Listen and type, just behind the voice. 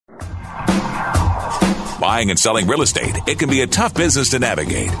Buying and selling real estate, it can be a tough business to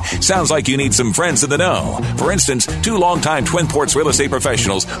navigate. Sounds like you need some friends in the know. For instance, 2 longtime Twin Ports real estate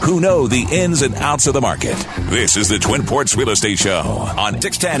professionals who know the ins and outs of the market. This is the Twin Ports Real Estate Show on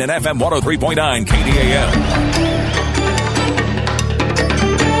 610 and FM 103.9 KDAL.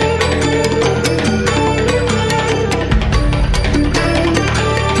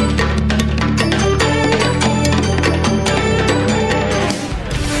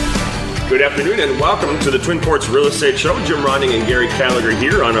 Good afternoon and welcome to the Twin Ports Real Estate Show. Jim Ronning and Gary Gallagher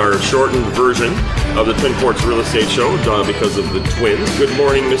here on our shortened version of the Twin Ports Real Estate Show because of the Twins. Good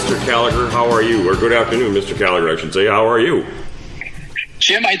morning, Mr. Gallagher. How are you? Or good afternoon, Mr. Gallagher, I should say. How are you?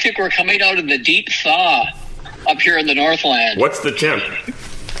 Jim, I think we're coming out of the deep thaw up here in the Northland. What's the temp?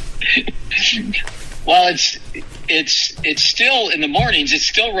 Well, it's still in the mornings. It's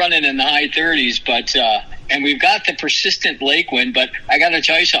still running in the high 30s, but and we've got the persistent lake wind. But I got to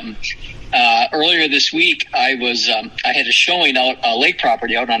tell you something. Earlier this week, I had a showing out a lake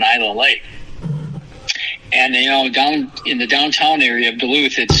property out on Island Lake, and down in the downtown area of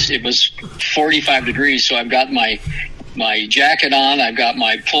Duluth, it was 45 degrees. So I've got my jacket on, I've got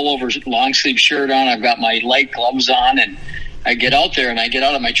my pullover long sleeve shirt on, I've got my light gloves on, and I get out there and I get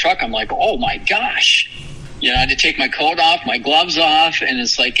out of my truck. I'm like, oh my gosh, I had to take my coat off, my gloves off, and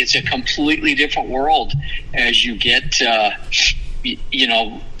it's like it's a completely different world as you get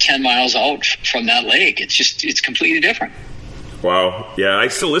 10 miles out from that lake. It's completely different. Wow. Yeah, I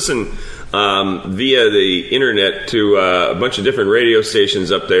still listen via the internet to a bunch of different radio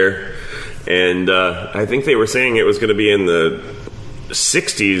stations up there, and I think they were saying it was going to be in the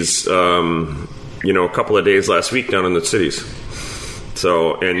 60s a couple of days last week down in the cities.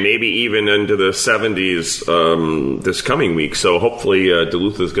 So, and maybe even into the 70s this coming week. So hopefully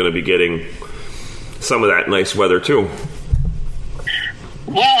Duluth is going to be getting some of that nice weather too.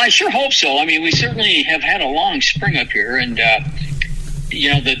 Well, I sure hope so. I mean, we certainly have had a long spring up here, and the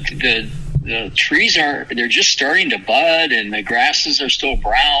trees they're just starting to bud, and the grasses are still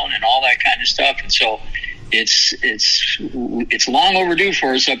brown, and all that kind of stuff. And so it's long overdue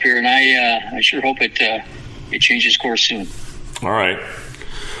for us up here, and I sure hope it changes course soon. All right.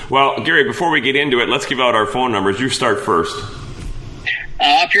 Well, Gary, before we get into it, let's give out our phone numbers. You start first.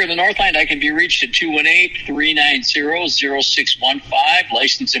 Up here in the Northland, I can be reached at 218-390-0615,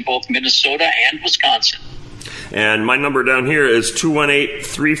 licensed in both Minnesota and Wisconsin. And my number down here is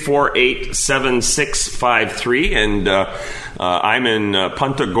 218-348-7653, and I'm in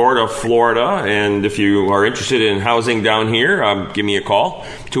Punta Gorda, Florida, and if you are interested in housing down here, give me a call,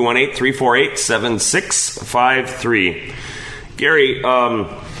 218-348-7653. Gary,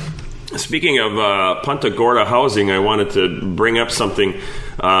 speaking of Punta Gorda housing, I wanted to bring up something.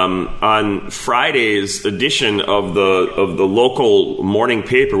 On Friday's edition of the local morning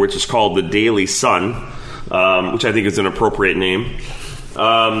paper, which is called the Daily Sun, which I think is an appropriate name,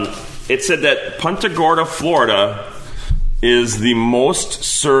 it said that Punta Gorda, Florida, is the most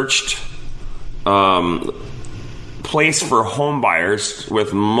searched place for home buyers,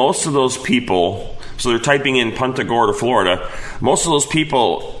 with most of those people, so they're typing in Punta Gorda, Florida, most of those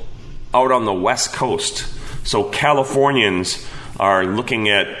people out on the West Coast. So Californians are looking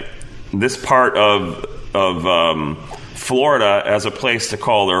at this part of Florida as a place to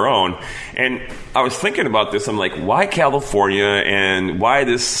call their own. And I was thinking about this. I'm like, why California, and why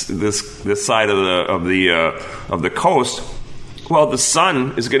this side of the coast? Well, the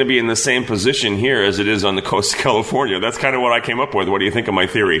sun is going to be in the same position here as it is on the coast of California. That's kind of what I came up with. What do you think of my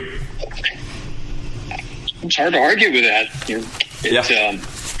theory? It's hard to argue with that.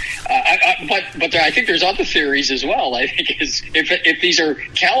 But I think there's other theories as well. I think if these are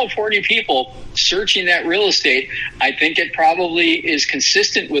California people searching that real estate, I think it probably is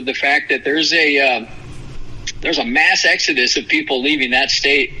consistent with the fact that there's a mass exodus of people leaving that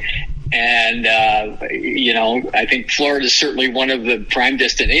state. And, I think Florida is certainly one of the prime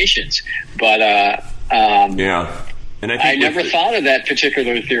destinations. But yeah. And I never thought of that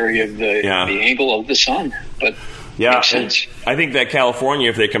particular theory of the angle of the sun. But yeah, I think that California,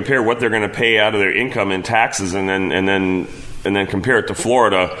 if they compare what they're going to pay out of their income in taxes, and then compare it to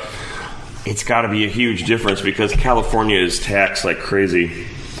Florida, it's got to be a huge difference, because California is taxed like crazy.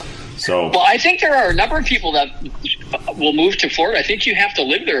 So, well, I think there are a number of people that will move to Florida. I think you have to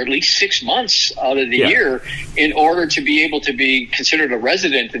live there at least 6 months out of the year in order to be able to be considered a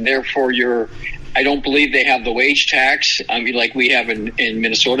resident, and therefore your I don't believe they have the wage tax. I mean, like we have in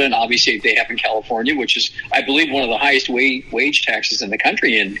Minnesota, and obviously they have in California, which is, I believe, one of the highest wage taxes in the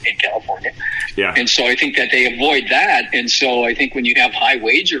country in California. Yeah. And so I think that they avoid that. And so I think when you have high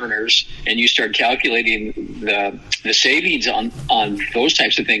wage earners and you start calculating the savings on those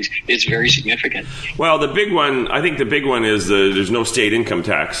types of things, it's very significant. Well, the big one is there's no state income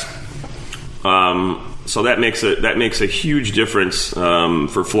tax. So that makes a huge difference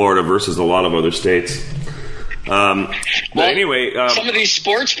for Florida versus a lot of other states. But anyway, some of these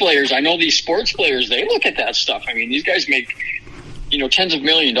sports players, I know these sports players, they look at that stuff. I mean, these guys make tens of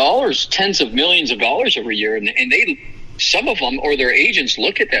millions of dollars every year, and they, some of them or their agents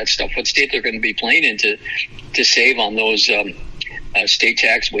look at that stuff, what state they're going to be playing in to save on those state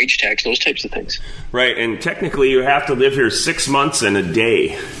tax, wage tax, those types of things. Right, and technically you have to live here 6 months and a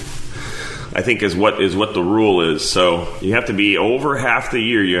day, I think is what the rule is. So you have to be over half the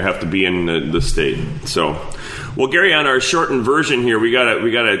year. You have to be in the state. So, well, Gary, on our shortened version here, we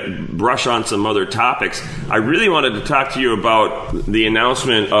gotta brush on some other topics. I really wanted to talk to you about the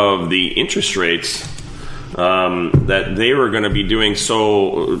announcement of the interest rates that they were going to be doing.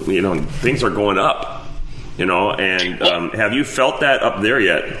 So things are going up. And have you felt that up there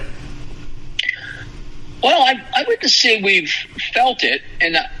yet? Well, I would just say we've felt it,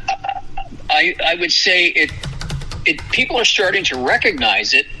 and I would say it. People are starting to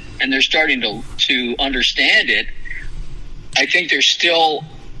recognize it, and they're starting to understand it. I think there's still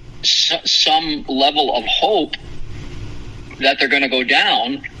some level of hope that they're going to go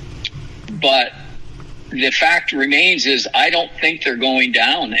down, but the fact remains is I don't think they're going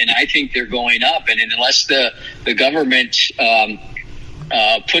down, and I think they're going up. And unless the government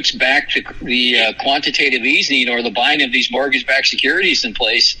puts back the quantitative easing or the buying of these mortgage-backed securities in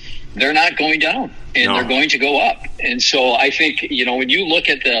place, they're not going down, and they're going to go up. And so I think, when you look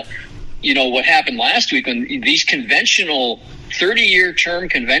at what happened last week, when these conventional 30-year term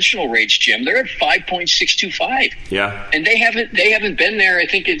conventional rates, Jim, they're at 5.625. Yeah. And they haven't been there, I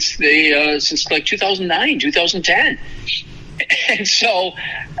think it's since like 2009, 2010. And so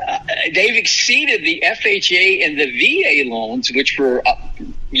they've exceeded the FHA and the VA loans, which were,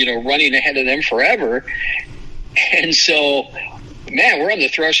 running ahead of them forever. And so, man, we're on the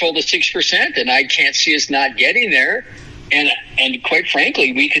threshold of 6%, and I can't see us not getting there. And quite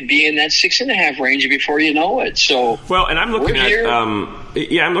frankly, we could be in that 6.5 range before you know it. So, well, and I'm looking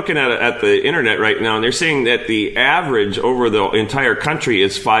I'm looking at the internet right now, and they're saying that the average over the entire country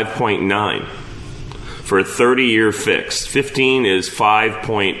is 5.9 for a 30-year fixed. 15 is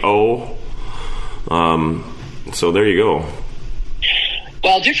 5.0. So there you go.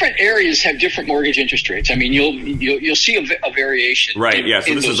 Well, different areas have different mortgage interest rates. I mean, you'll see a variation. Right. Yeah.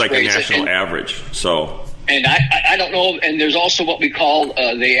 So this is like a national average. So. And I don't know. And there's also what we call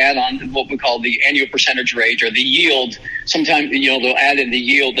they add on what we call the annual percentage rate or the yield. Sometimes they'll add in the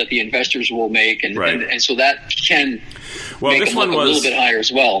yield that the investors will make, and right. and so that can make this them one look was a little bit higher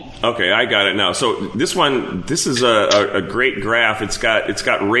as well. Okay, I got it now. So this is a great graph. It's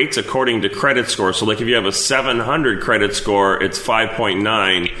got rates according to credit score. So like if you have a 700 credit score, it's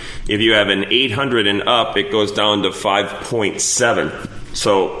 5.9. If you have an 800 and up, it goes down to 5.7.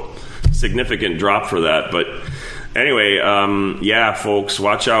 So significant drop for that. But anyway, folks,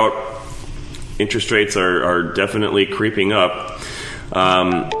 watch out. Interest rates are definitely creeping up.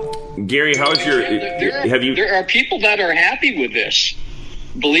 Gary, how's there are people that are happy with this.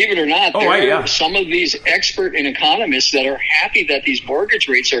 Believe it or not, there are some of these expert and economists that are happy that these mortgage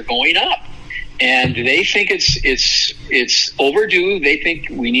rates are going up. And they think it's overdue. They think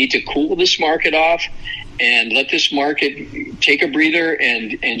we need to cool this market off and let this market take a breather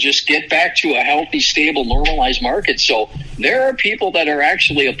and just get back to a healthy, stable, normalized market. So there are people that are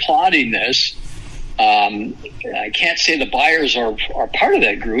actually applauding this. I can't say the buyers are part of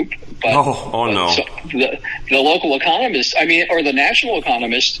that group, but no. So the local economists, or the national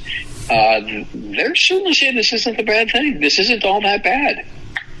economists, they're certainly saying this isn't a bad thing. This isn't all that bad.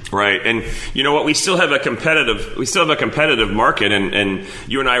 Right, and you know what? We still have a competitive market, and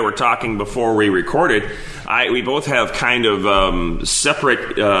you and I were talking before we recorded. We both have kind of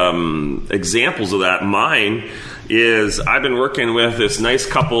separate examples of that. Mine is I've been working with this nice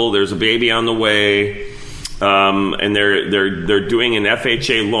couple. There's a baby on the way, and they're doing an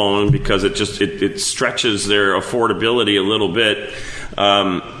FHA loan because it stretches their affordability a little bit.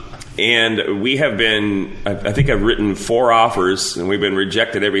 And we have been, I think I've written 4 offers, and we've been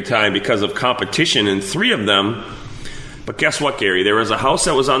rejected every time because of competition in 3 of them. But guess what, Gary? There was a house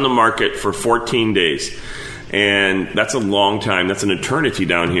that was on the market for 14 days. And that's a long time. That's an eternity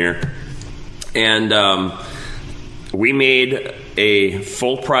down here. And we made a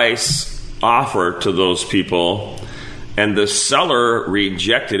full price offer to those people, and the seller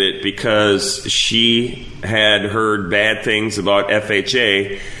rejected it because she had heard bad things about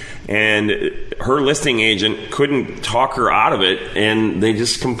FHA, and her listing agent couldn't talk her out of it, and they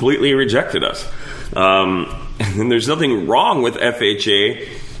just completely rejected us. And there's nothing wrong with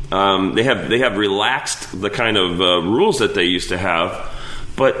FHA. They have relaxed the kind of rules that they used to have.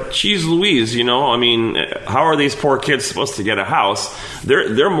 But geez Louise, I mean, how are these poor kids supposed to get a house?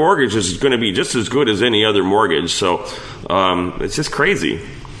 Their mortgage is going to be just as good as any other mortgage. So it's just crazy.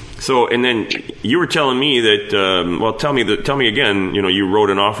 So, and then you were telling me that, tell me again, you wrote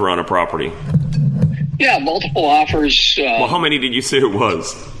an offer on a property. Yeah, multiple offers. Well, how many did you say it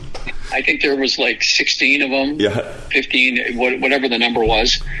was? I think there was like 16 of them, yeah. 15, whatever the number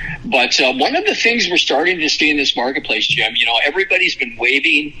was. But one of the things we're starting to see in this marketplace, Jim, everybody's been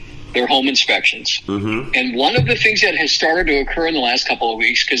waiving their home inspections. Mm-hmm. And one of the things that has started to occur in the last couple of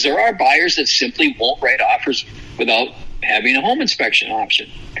weeks, because there are buyers that simply won't write offers without having a home inspection option.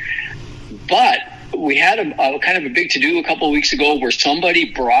 But we had a kind of a big to-do a couple of weeks ago where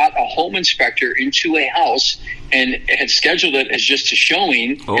somebody brought a home inspector into a house and had scheduled it as just a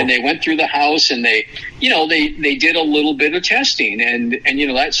showing. Oh. And they went through the house and they did a little bit of testing. And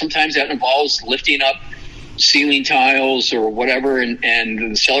that sometimes that involves lifting up ceiling tiles or whatever. And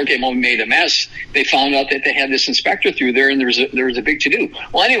the seller came home and made a mess. They found out that they had this inspector through there, and there was a big to-do.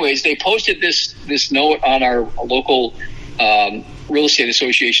 Well, anyways, they posted this note on our local Real Estate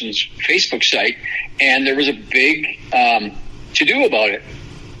Association's Facebook site, and there was a big to-do about it.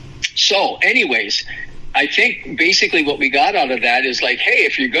 So anyways, I think basically what we got out of that is like, hey,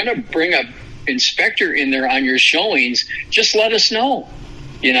 if you're going to bring an inspector in there on your showings, just let us know,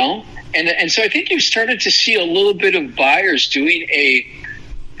 And so I think you've started to see a little bit of buyers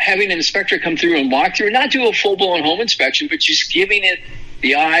having an inspector come through and walk through, not do a full-blown home inspection, but just giving it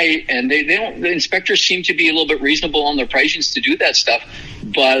the eye, and the inspectors seem to be a little bit reasonable on their pricings to do that stuff.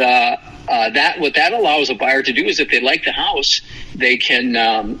 But what that allows a buyer to do is if they like the house, they can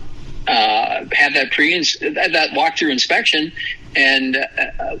have that walkthrough inspection and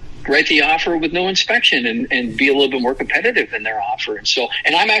write the offer with no inspection and be a little bit more competitive in their offer.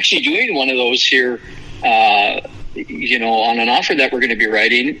 And I'm actually doing one of those here, on an offer that we're going to be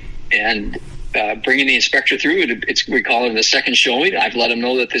writing and bringing the inspector through. We call it the second showing. I've let them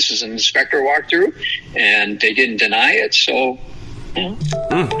know that this is an inspector walkthrough, and they didn't deny it. So,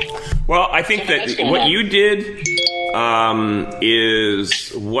 Well, I think that what you did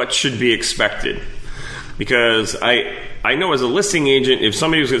is what should be expected, because I know as a listing agent, if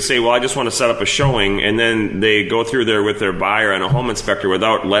somebody was going to say, well, I just want to set up a showing, and then they go through there with their buyer and a home inspector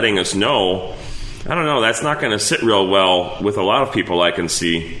without letting us know, I don't know, that's not going to sit real well with a lot of people I can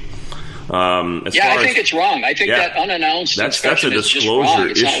see. I think it's wrong. I think that unannounced inspection is just wrong.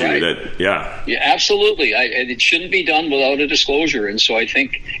 It's not right. That's a disclosure issue. Yeah, absolutely. It shouldn't be done without a disclosure, and so I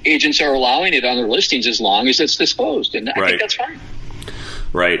think agents are allowing it on their listings as long as it's disclosed, and I think that's fine.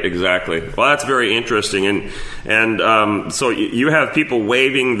 Right, exactly. Well, that's very interesting, and so you have people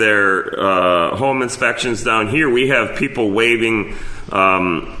waiving their home inspections down here. We have people waiving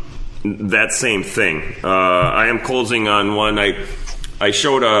that same thing. I am closing on one. I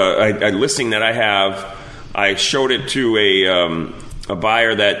showed a listing that I have. I showed it to a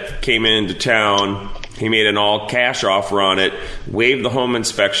buyer that came into town. He made an all-cash offer on it, waived the home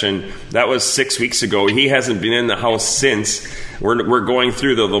inspection. That was 6 weeks ago. He hasn't been in the house since. We're going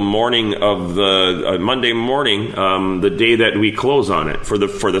through the morning of the Monday morning, the day that we close on it for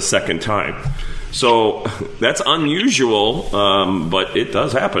the second time. So that's unusual, but it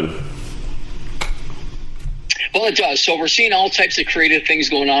does happen. Well, it does. So we're seeing all types of creative things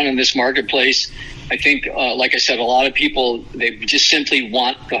going on in this marketplace. I think, like I said, a lot of people, they just simply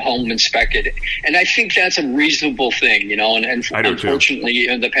want the home inspected. And I think that's a reasonable thing, and unfortunately,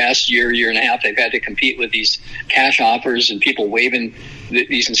 in the past year and a half, they've had to compete with these cash offers and people waiving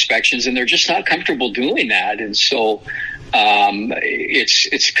these inspections, and they're just not comfortable doing that. And so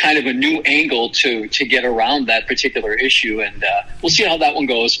it's kind of a new angle to get around that particular issue. And we'll see how that one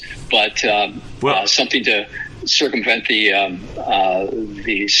goes. But something to circumvent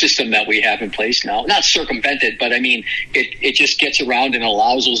the system that we have in place now. Not circumvent it, but I mean, it just gets around and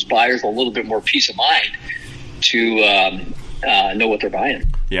allows those buyers a little bit more peace of mind to know what they're buying.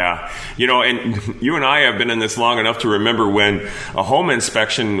 Yeah. And you and I have been in this long enough to remember when a home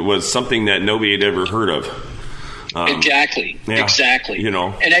inspection was something that nobody had ever heard of. Exactly. And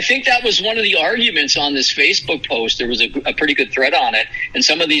I think that was one of the arguments on this Facebook post. There was a pretty good thread on it, and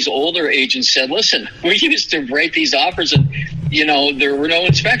some of these older agents said, listen, we used to write these offers and there were no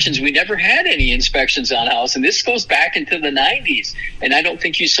inspections. We never had any inspections on a house, and this goes back into the 90s, and I don't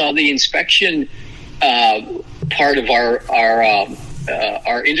think you saw the inspection part of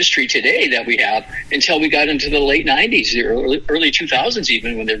our industry today that we have until we got into the late 90s, the early 2000s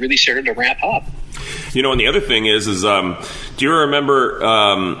even, when they really started to ramp up. And the other thing is do you remember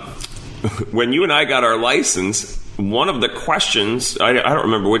when you and I got our license, one of the questions, I don't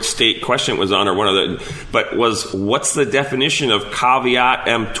remember which state question it was on, but was, what's the definition of caveat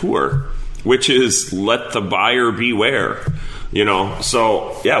emptor, which is let the buyer beware.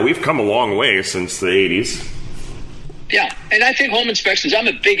 So yeah, we've come a long way since the 80s. Yeah, and I think home inspections, I'm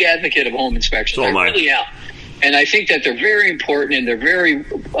a big advocate of home inspections. So I really am. And I think that they're very important, and they're very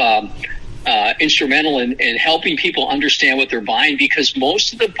instrumental in helping people understand what they're buying, because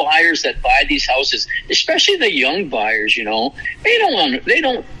most of the buyers that buy these houses, especially the young buyers, they don't,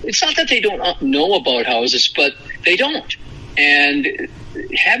 it's not that they don't know about houses, but they don't. And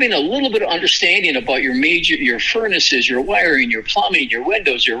having a little bit of understanding about your furnaces, your wiring, your plumbing, your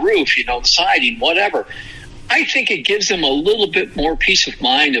windows, your roof, the siding, whatever, I think it gives them a little bit more peace of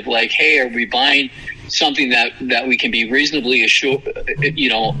mind of like, hey, are we buying something that we can be reasonably assured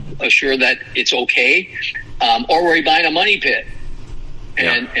that it's okay, or are we buying a money pit?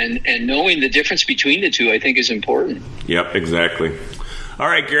 And knowing the difference between the two, I think, is important. Yep, exactly. All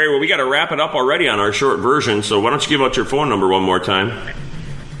right, Gary, well, we got to wrap it up already on our short version, so why don't you give out your phone number one more time?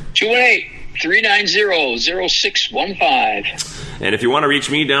 218-390-0615. And if you want to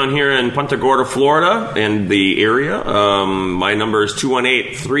reach me down here in Punta Gorda, Florida, and the area, my number is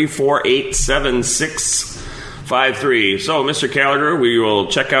 218-348-7653. So, Mr. Gallagher, we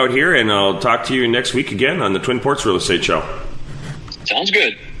will check out here, and I'll talk to you next week again on the Twin Ports Real Estate Show. Sounds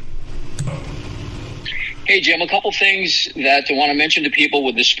good. Hey, Jim, a couple things that I want to mention to people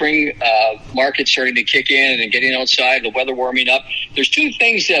with the spring market starting to kick in and getting outside, the weather warming up. There's two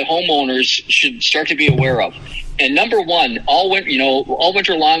things that homeowners should start to be aware of. And number one, all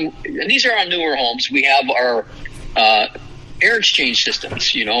winter long, and these are on newer homes, we have our air exchange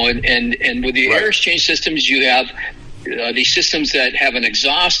systems, and with the air exchange systems, you have these systems that have an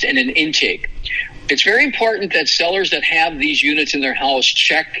exhaust and an intake. It's very important that sellers that have these units in their house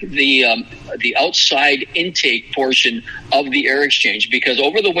check the outside intake portion of the air exchange, because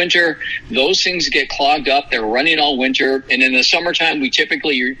over the winter, those things get clogged up. They're running all winter. And in the summertime, you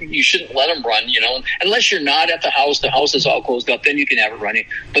shouldn't let them run, unless you're not at the house is all closed up, then you can have it running.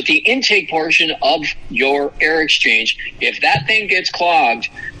 But the intake portion of your air exchange, if that thing gets clogged,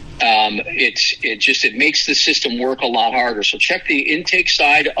 it makes the system work a lot harder. So check the intake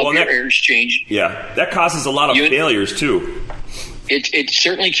side of your air exchange. Yeah, that causes a lot of failures too. It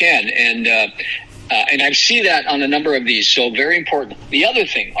certainly can, and I see that on a number of these. So very important. The other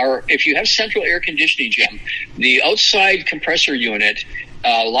thing if you have central air conditioning, Jim, the outside compressor unit.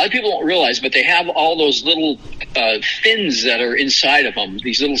 A lot of people don't realize, but they have all those little fins that are inside of them,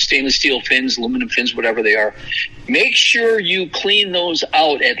 these little stainless steel fins, aluminum fins, whatever they are. Make sure you clean those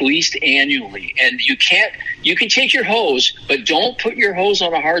out at least annually. And you can take your hose, but don't put your hose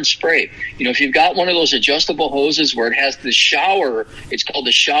on a hard spray. If you've got one of those adjustable hoses where it has the shower, it's called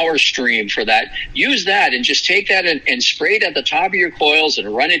the shower stream for that, use that and just take that and spray it at the top of your coils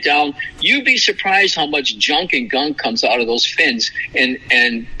and run it down. You'd be surprised how much junk and gunk comes out of those fins. And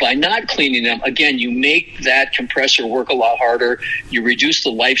by not cleaning them, again, you make that compressor work a lot harder. You reduce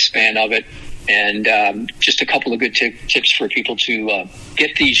the lifespan of it. And just a couple of good tips for people to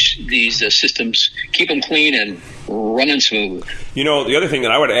get these systems, keep them clean and running smooth. The other thing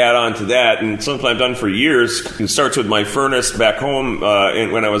that I would add on to that, and something I've done for years, it starts with my furnace back home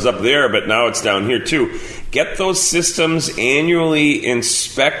when I was up there, but now it's down here too. Get those systems annually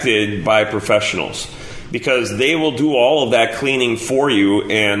inspected by professionals, because they will do all of that cleaning for you,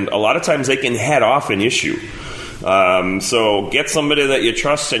 and a lot of times they can head off an issue. So get somebody that you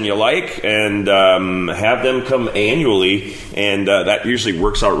trust and you like, and have them come annually, and that usually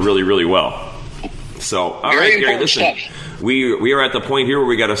works out really, really well. So, all right, Gary, listen, we are at the point here where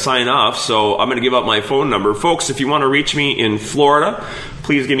we got to sign off, so I'm going to give out my phone number. Folks, if you want to reach me in Florida,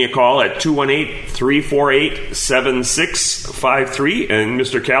 please give me a call at 218-348-7653. And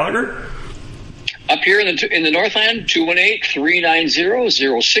Mr. Gallagher? Up here in the Northland,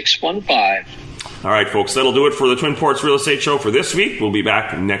 218-390-0615. All right, folks, that'll do it for the Twin Ports Real Estate Show for this week. We'll be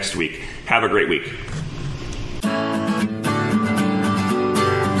back next week. Have a great week.